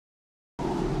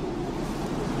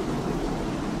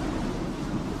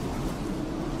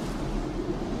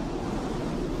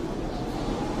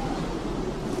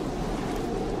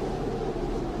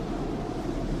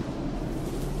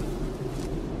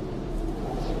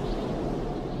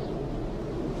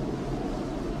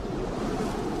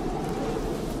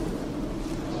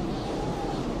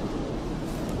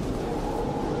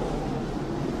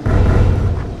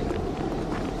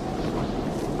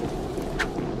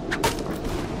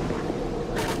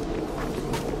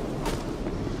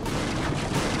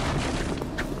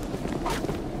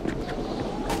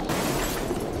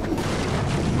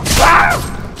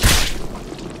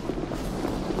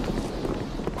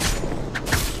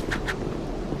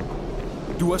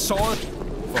Du er såret.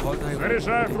 Forhold dig.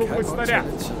 Заряжаю круглый снаряд.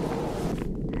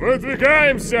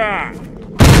 Выдвигаемся!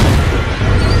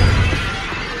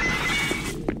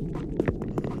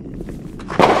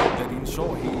 Lad dine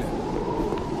sår hele.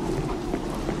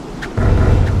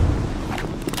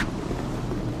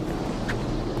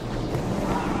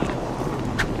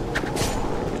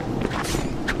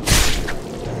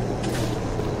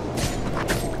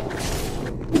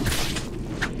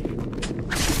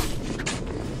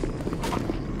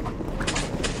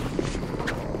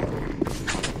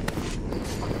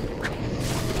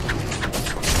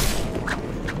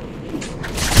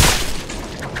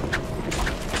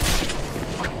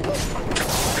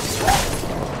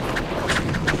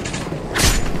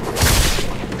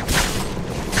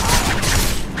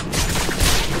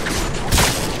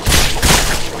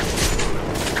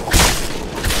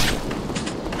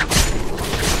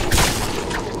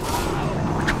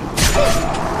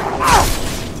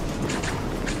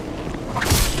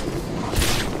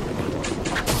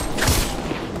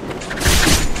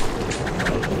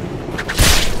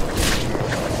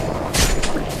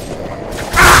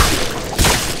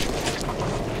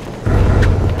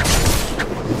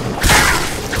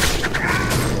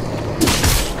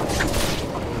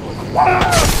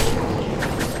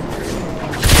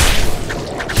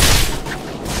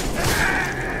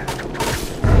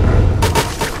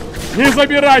 Не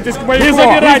забирайтесь к маяку! Не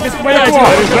забирайтесь к маяку!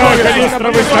 Заряжаю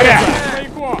канистровый снаряд!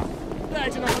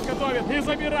 Дайте нам подготовиться! Не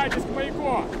забирайтесь к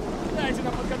маяку! Дайте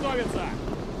нам подготовиться!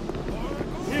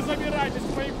 Не забирайтесь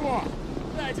к маяку!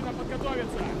 Дайте нам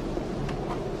подготовиться!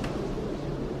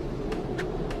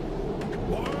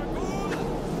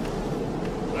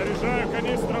 Заряжаю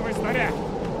канистровый снаряд!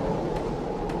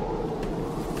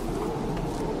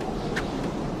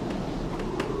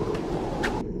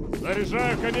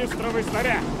 Заряжаю канистровый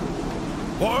снаряд!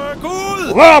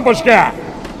 Лампочка!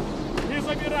 Не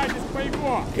забирайтесь к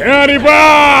маяку!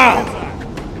 Каннибал!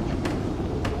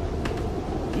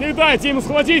 Не дайте им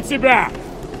схватить себя!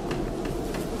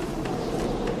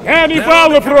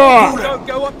 Каннибалы про!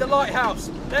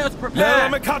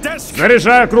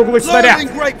 Заряжаю круглый снаряд!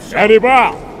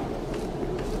 Каннибал!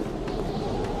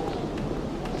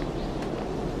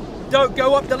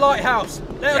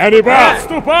 Каннибал!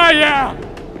 Отступая!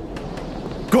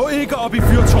 Gå ikke op i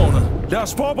fyrtårnet. Lad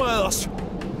os forberede os.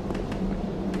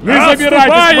 Не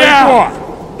забирайтесь к маяку!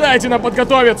 Дайте нам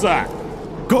подготовиться!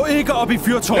 Gå ikke op i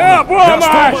fyrtårnet. Lad os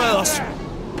forberede os.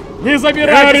 Не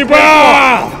забирайтесь к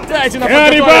маяку! Дайте нам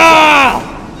подготовиться!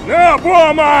 На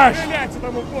помощь!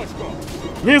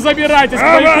 Не забирайтесь к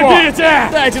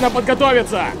маяку! Дайте нам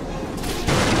подготовиться!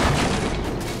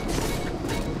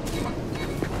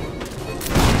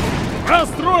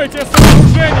 Постройте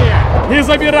сооружение! Не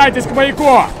забирайтесь к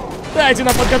маяку! Дайте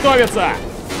нам подготовиться!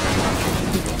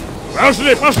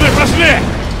 Пошли, пошли, пошли!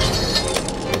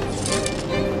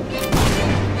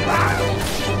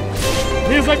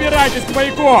 Не забирайтесь к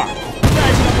маяку!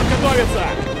 Дайте нам подготовиться!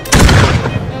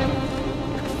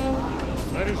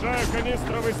 Заряжаю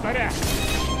канистровый снаряд!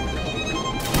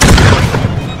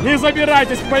 Не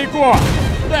забирайтесь к маяку!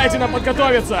 Дайте нам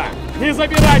подготовиться! Не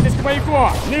забирайтесь к маяку!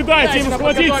 Не дайте им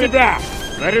схватить себя!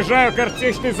 Заряжаю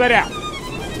картечный заряд!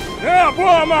 На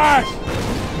помощь!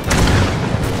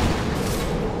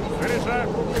 Заряжаю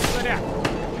круглый снаряд!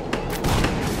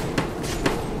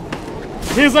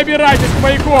 Не забирайтесь к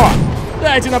маяку!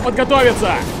 Дайте нам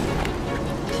подготовиться!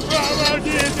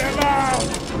 Помогите нам!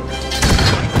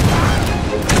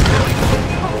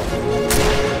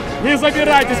 Не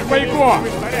забирайтесь к маяку!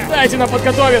 Дайте нам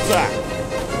подготовиться!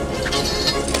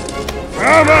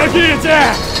 Помогите!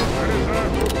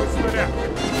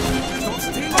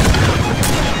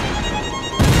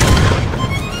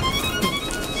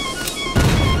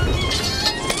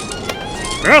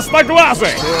 Красноглазый!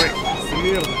 Стой!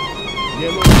 Смирно! Не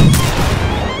нужно!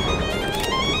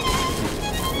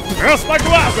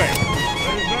 Красноглазый!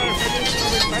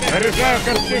 Заряжаю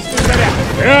картечный заряд!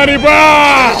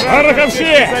 Каннибал!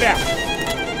 Пороховщик!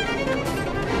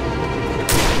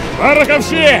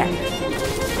 Пороховщик!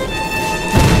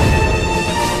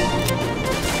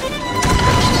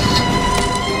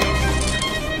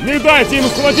 Не дайте им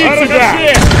схватить себя!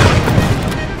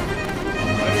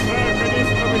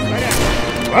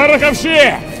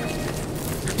 Пороховщик!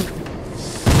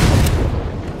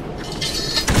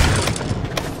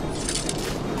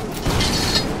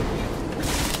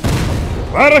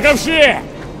 Пороховщик!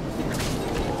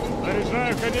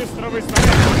 Заряжаю канистровый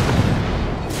снаряд!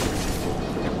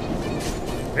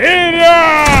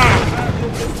 Вперед!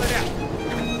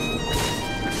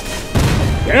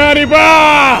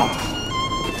 Каннибал!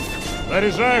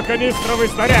 Заряжаю канистровый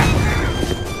снаряд!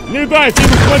 Не дайте им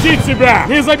схватить себя!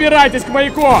 Не забирайтесь к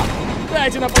маяку!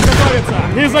 Дайте нам подготовиться!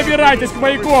 Не забирайтесь к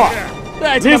маяку!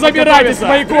 Не забирайтесь к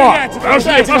маяку!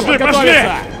 Пошли, пошли, пошли!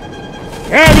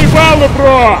 Эми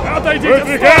Баллопро! Отойдите!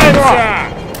 Выдвигаемся!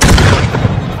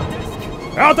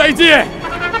 Отойди!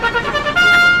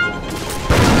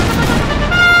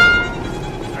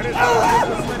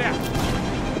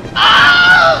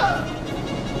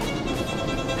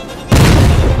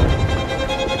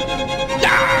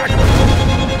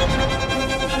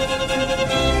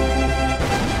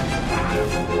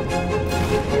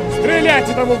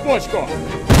 Стреляйте тому в бочку!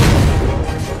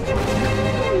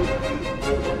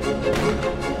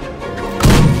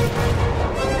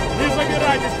 Не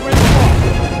забирайтесь к маяку!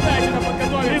 Дайте нам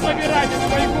подготовиться! Не забирайтесь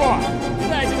к маяку!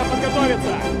 Дайте нам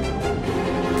подготовиться!